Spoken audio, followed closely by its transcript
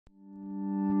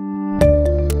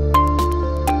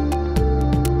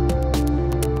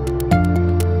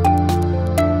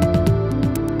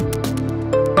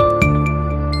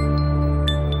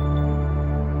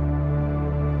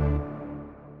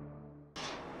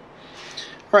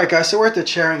Alright guys, so we're at the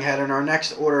cherrying head, and our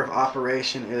next order of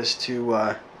operation is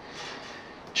to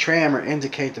tram or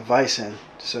indicate the vise in.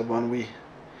 So when we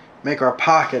make our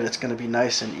pocket, it's going to be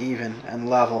nice and even and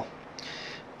level.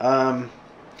 The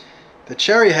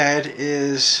cherry head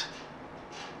is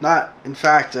not, in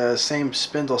fact, the same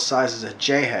spindle size as a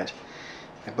J head.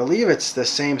 I believe it's the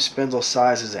same spindle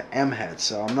size as an M head,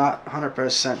 so I'm not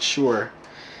 100% sure.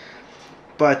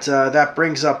 But that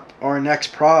brings up our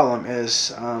next problem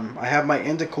is I have my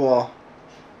indicoil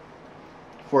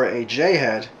for a J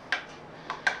head,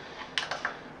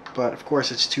 but of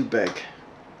course it's too big.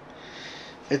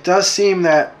 It does seem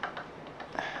that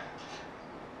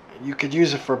you could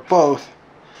use it for both,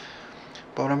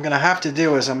 but what I'm going to have to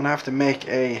do is I'm going to have to make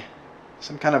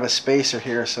some kind of a spacer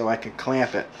here so I can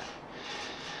clamp it.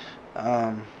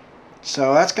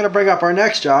 So that's going to bring up our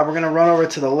next job. We're going to run over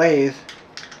to the lathe.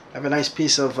 I have a nice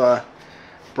piece of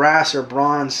brass or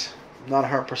bronze. I'm not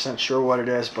 100% sure what it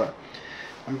is, but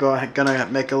I'm gonna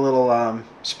make a little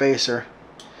spacer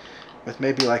with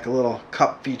maybe like a little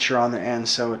cup feature on the end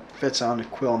so it fits on the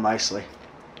quill nicely.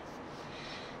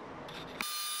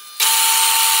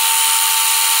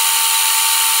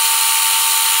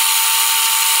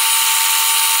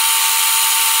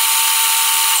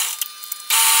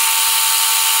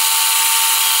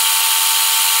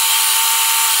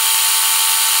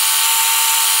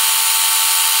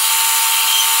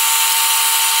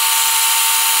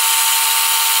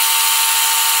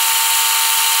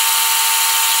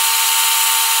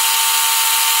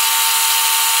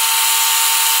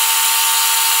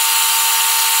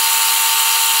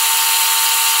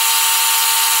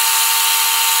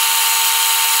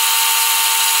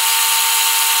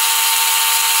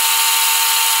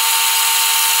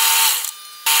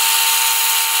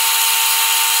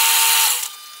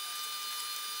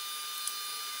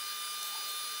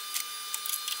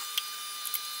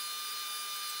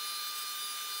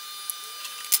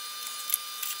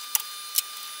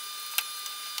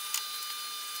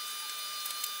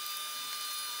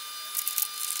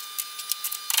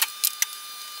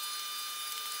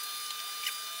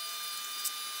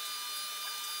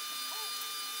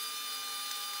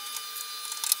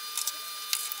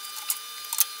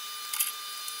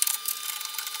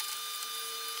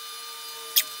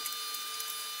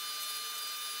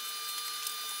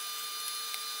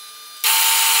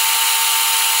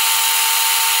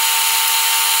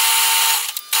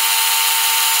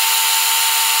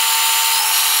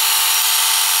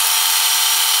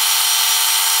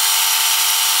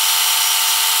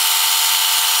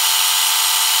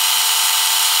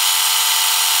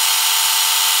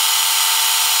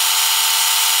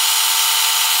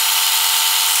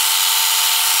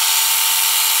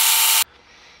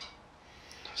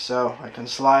 So I can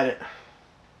slide it.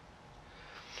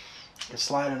 I can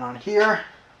slide it on here,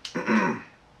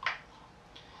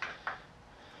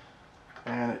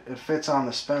 and it fits on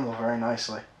the spindle very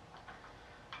nicely.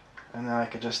 And then I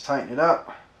could just tighten it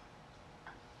up,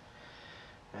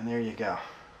 and there you go.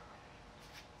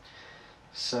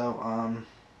 So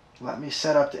let me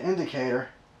set up the indicator,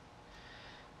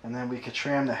 and then we could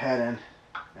tram the head in,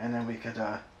 and then we could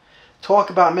talk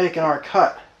about making our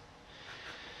cut.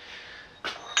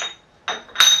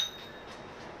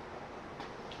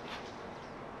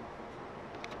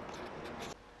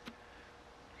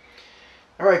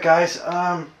 Alright guys,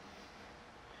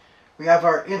 we have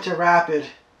our inter-rapid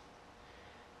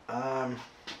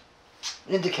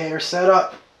indicator set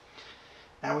up,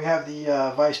 and we have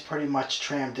the vise pretty much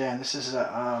trammed in. This is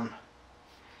a,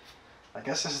 I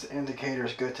guess this indicator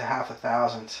is good to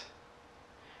 1/1000,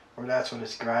 or that's what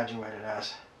it's graduated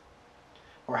as,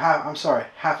 or I'm sorry,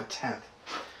 1/10.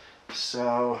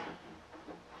 So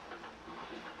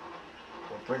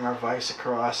we'll bring our vise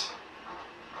across.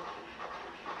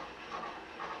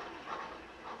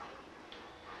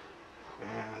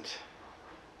 And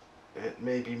it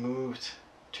may be moved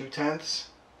 2/10,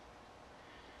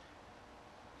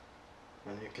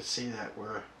 and you can see that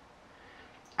we're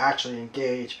actually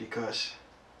engaged because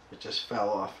it just fell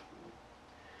off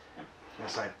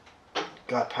as I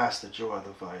got past the jaw of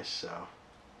the vise. So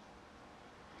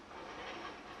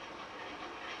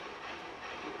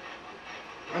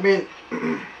I mean,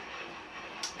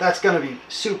 that's going to be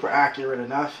super accurate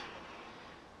enough.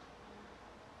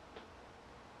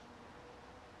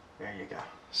 There you go.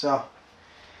 So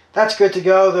that's good to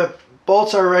go. The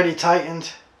bolts are already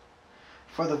tightened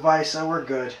for the vise, so we're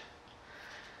good.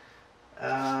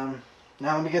 Now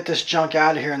let me get this junk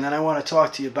out of here, and then I want to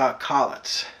talk to you about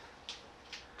collets.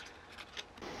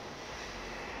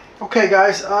 Okay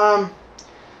guys,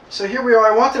 so here we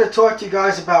are. I wanted to talk to you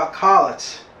guys about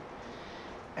collets.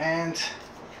 And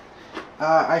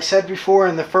I said before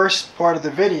in the first part of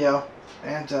the video,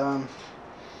 and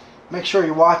make sure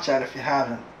you watch that if you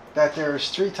haven't, that there's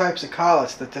 3 types of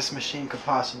collets that this machine could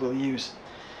possibly use,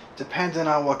 depending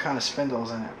on what kind of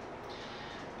spindle's in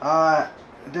it.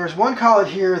 There's one collet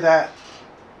here that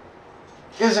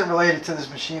isn't related to this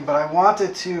machine, but I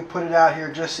wanted to put it out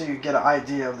here just so you get an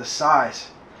idea of the size.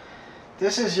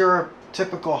 This is your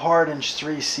typical hard-inch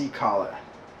 3C collet.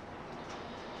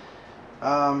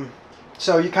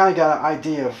 So you kind of got an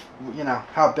idea of, you know,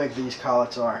 how big these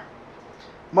collets are.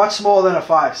 Much smaller than a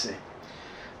 5C.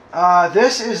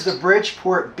 This is the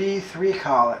Bridgeport B3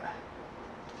 Collet.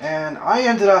 And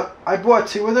I bought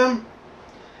 2 of them,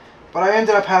 but I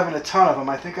ended up having a ton of them.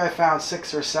 I think I found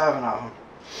 6 or 7 of them.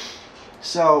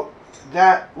 So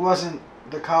that wasn't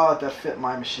the collet that fit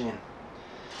my machine.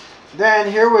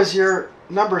 Then here was your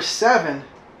number 7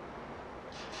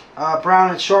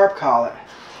 Brown and Sharp collet.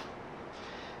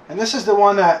 And this is the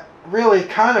one that really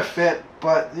kind of fit,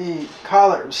 but the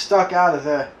collet stuck out of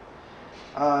the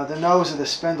nose of the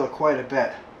spindle quite a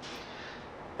bit.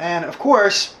 And of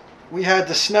course, we had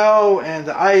the snow and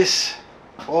the ice.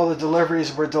 All the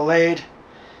deliveries were delayed.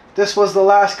 This was the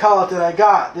last collet that I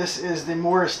got. This is the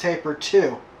Morris Taper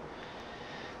 2.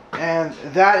 And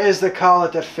that is the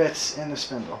collet that fits in the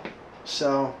spindle.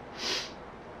 So,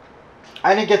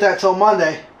 I didn't get that till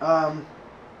Monday.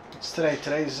 It's today.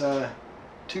 Today's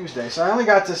Tuesday. So I only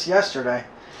got this yesterday.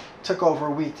 Took over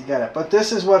a week to get it. But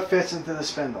this is what fits into the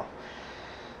spindle.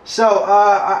 So,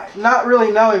 not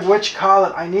really knowing which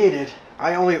collet I needed,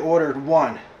 I only ordered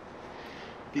one.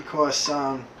 Because,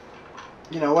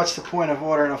 you know, what's the point of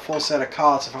ordering a full set of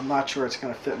collets if I'm not sure it's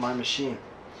going to fit my machine?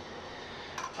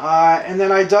 And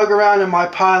then I dug around in my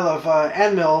pile of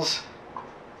end mills,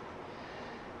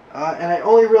 and I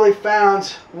only really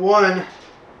found one,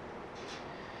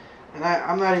 and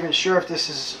I'm not even sure if this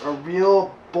is a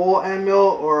real bowl end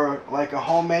mill or like a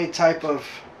homemade type of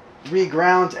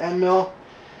reground end mill,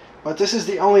 but this is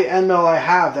the only end mill I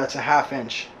have that's a half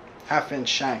inch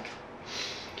shank.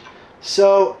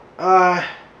 So,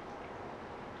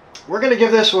 we're going to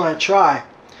give this one a try.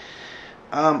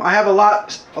 I have a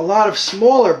lot of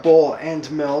smaller bowl end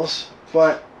mills,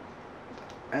 but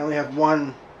I only have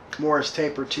one Morris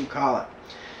Taper 2 collet.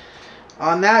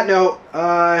 On that note,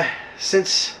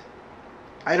 since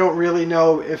I don't really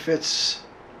know if it's,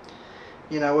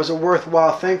 you know, it was a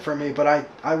worthwhile thing for me, but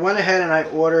I went ahead and I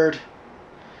ordered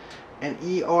an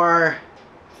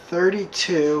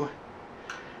ER32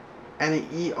 and an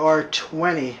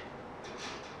ER20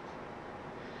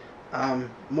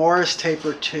 Morris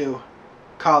Taper 2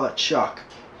 collet chuck.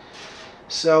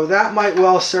 So that might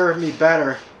well serve me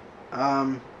better,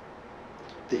 the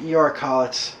ER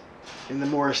collets in the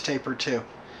Morris Taper 2.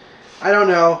 I don't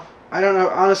know.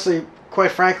 Honestly,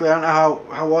 quite frankly, I don't know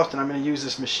how often I'm going to use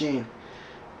this machine.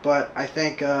 But I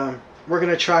think we're going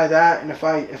to try that, and if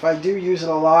I do use it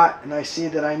a lot and I see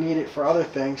that I need it for other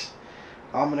things,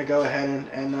 I'm going to go ahead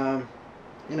and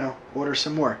you know, order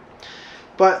some more.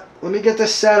 But let me get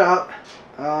this set up.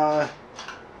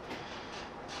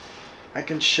 I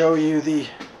can show you the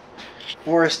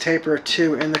Morris Taper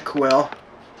 2 in the quill.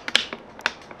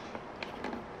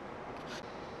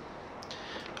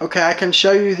 Okay, I can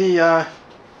show you the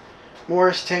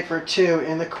Morris Taper 2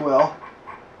 in the quill.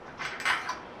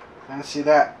 And see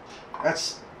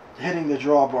that's hitting the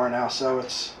drawbar now, so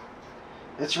it's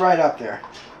right up there.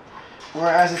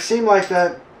 Whereas it seemed like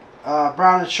the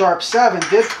Brown and Sharp 7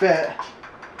 did fit.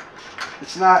 It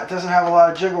doesn't have a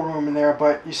lot of jiggle room in there,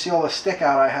 but you see all the stick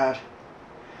out I had,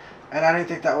 and I didn't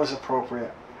think that was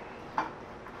appropriate.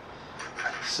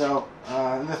 So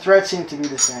and the thread seemed to be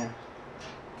the same.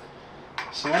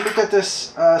 So let me get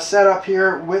this set up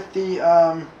here with the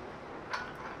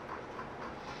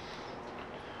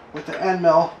end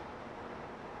mill.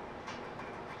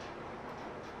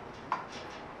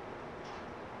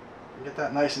 Get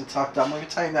that nice and tucked up. Let me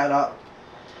tighten that up,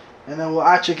 and then we'll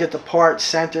actually get the part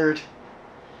centered,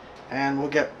 and we'll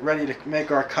get ready to make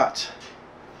our cuts.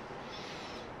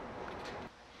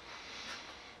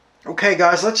 Okay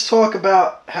guys, let's talk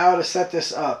about how to set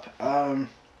this up.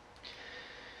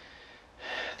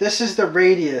 This is the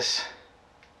radius,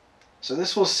 so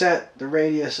this will set the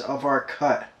radius of our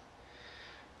cut.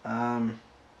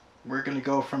 We're going to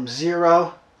go from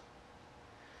 0,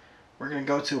 we're going to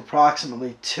go to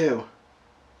approximately 2.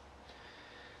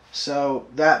 So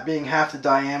that being half the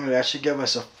diameter, that should give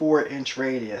us a 4-inch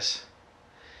radius.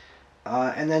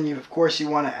 And then of course you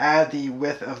want to add the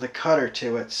width of the cutter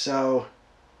to it. So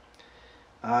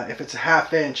if it's a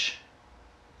 1/2 inch,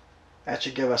 that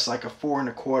should give us like a 4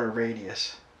 1/4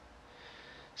 radius.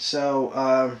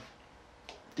 So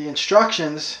the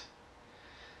instructions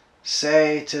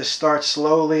say to start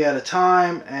slowly at a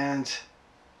time, and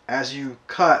as you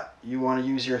cut, you want to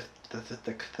use your the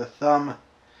thumb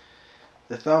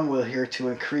wheel here to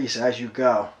increase as you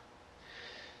go.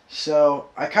 So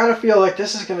I kind of feel like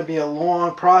this is going to be a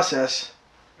long process,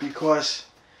 because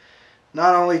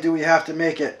not only do we have to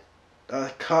make it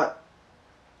cut,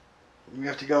 we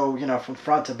have to go, you know, from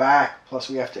front to back, plus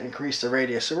we have to increase the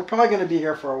radius. So we're probably going to be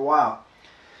here for a while.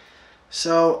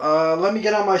 So let me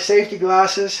get on my safety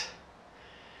glasses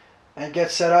and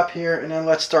get set up here, and then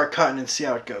let's start cutting and see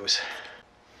how it goes.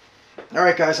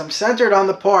 Alright guys, I'm centered on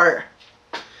the part.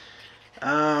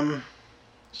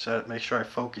 So make sure I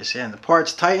focus in. The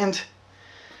part's tightened.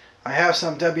 I have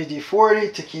some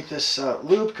WD-40 to keep this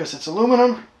loop because it's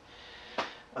aluminum.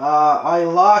 I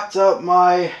locked up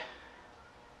my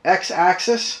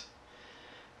X-axis.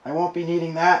 I won't be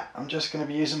needing that. I'm just going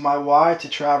to be using my Y to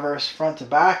traverse front to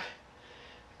back.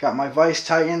 Got my vise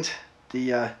tightened.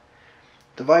 The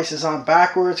vise is on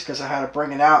backwards because I had to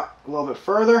bring it out a little bit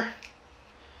further.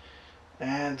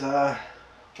 And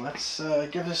let's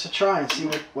give this a try and see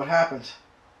what happens.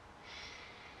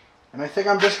 And I think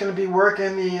I'm just going to be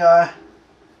working the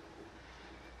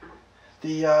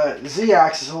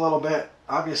Z-axis a little bit.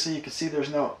 Obviously you can see there's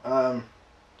no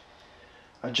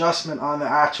adjustment on the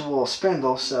actual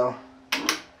spindle, so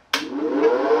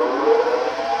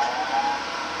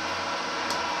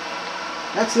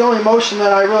that's the only motion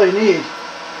that I really need.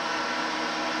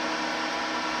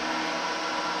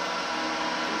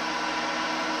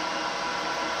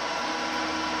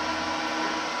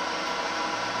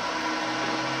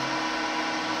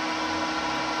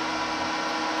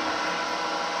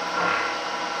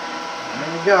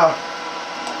 There you go.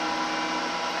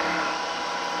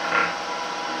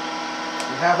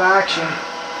 We have action.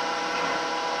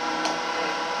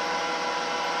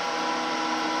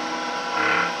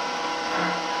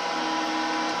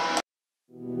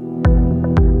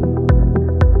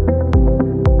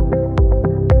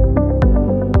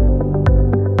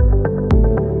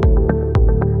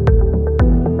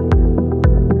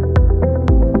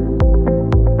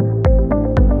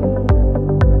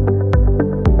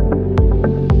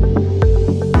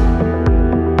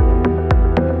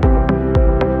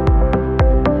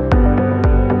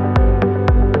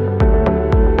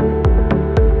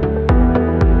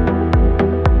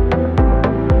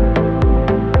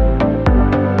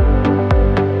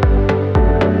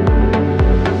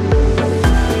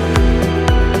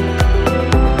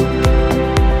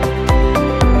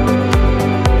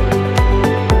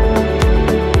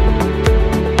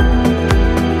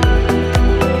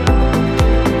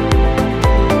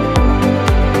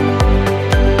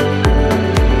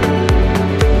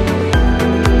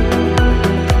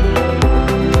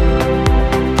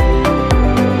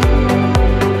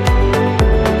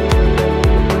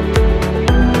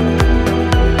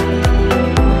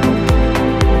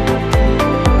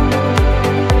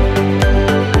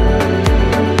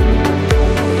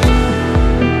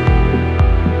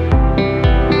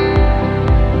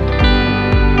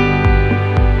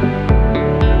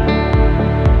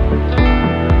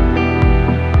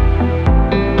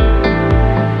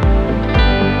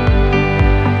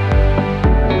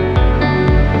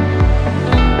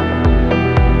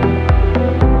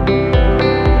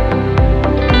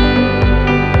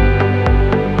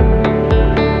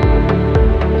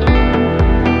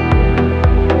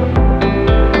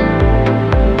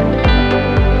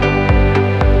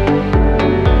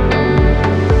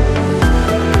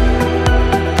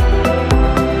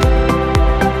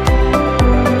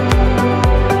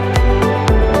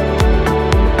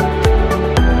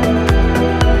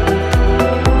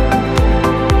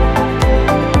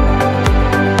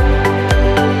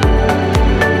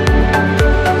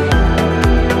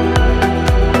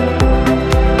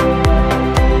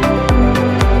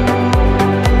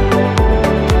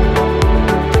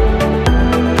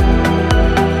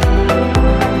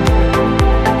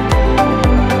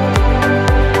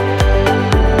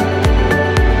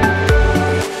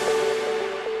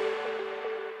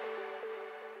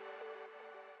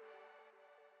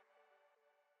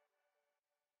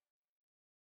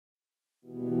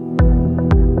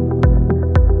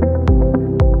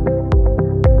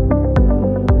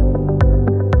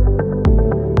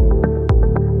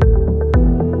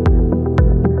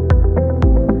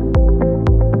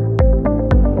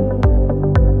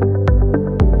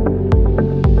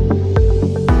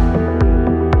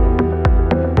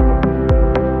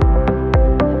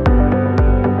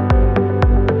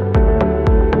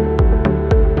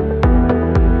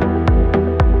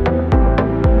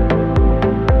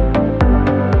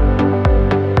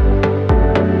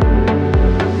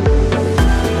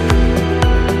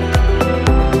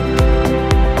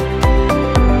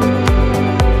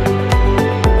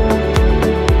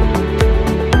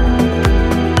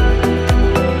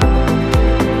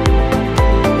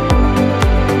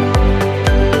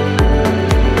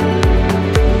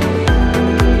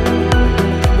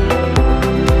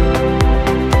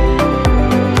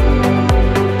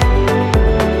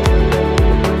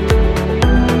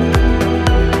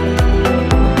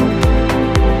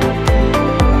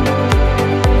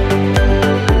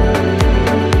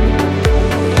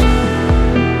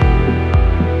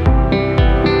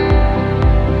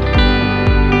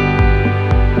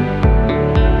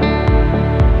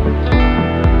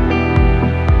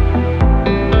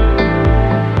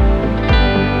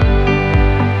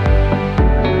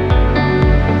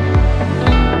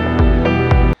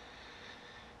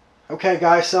 Okay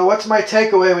guys, so what's my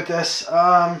takeaway with this?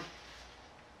 If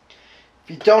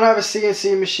you don't have a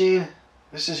CNC machine,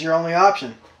 this is your only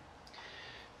option.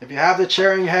 If you have the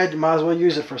cherrying head, you might as well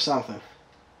use it for something.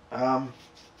 Don't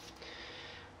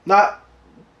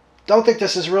think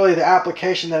this is really the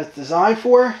application that it's designed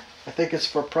for. I think it's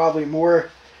for probably more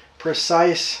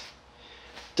precise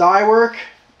die work,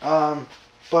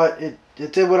 but it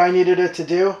did what I needed it to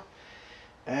do,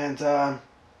 and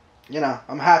you know,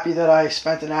 I'm happy that I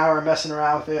spent an hour messing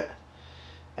around with it,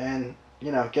 and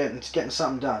you know, getting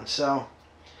something done. So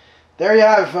there you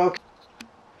have it, folks.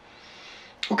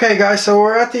 Okay guys, so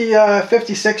we're at the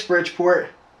 56 Bridgeport,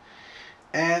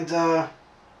 and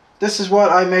this is what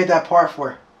I made that part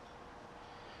for.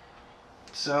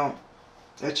 So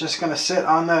it's just going to sit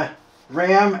on the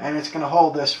ram, and it's going to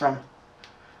hold this from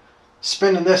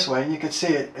spinning this way. You can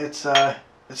see it. It's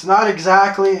not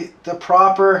exactly the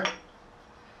proper,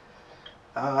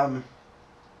 I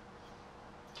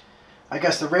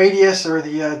guess the radius or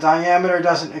the diameter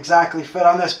doesn't exactly fit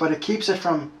on this, but it keeps it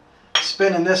from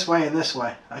spinning this way and this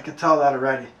way. I can tell that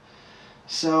already.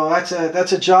 So that's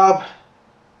a job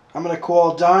I'm going to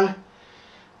call done.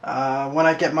 When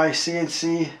I get my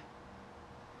CNC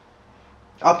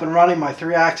up and running, my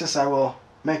 3-axis, I will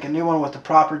make a new one with the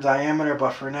proper diameter,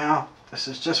 but for now, this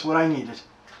is just what I needed.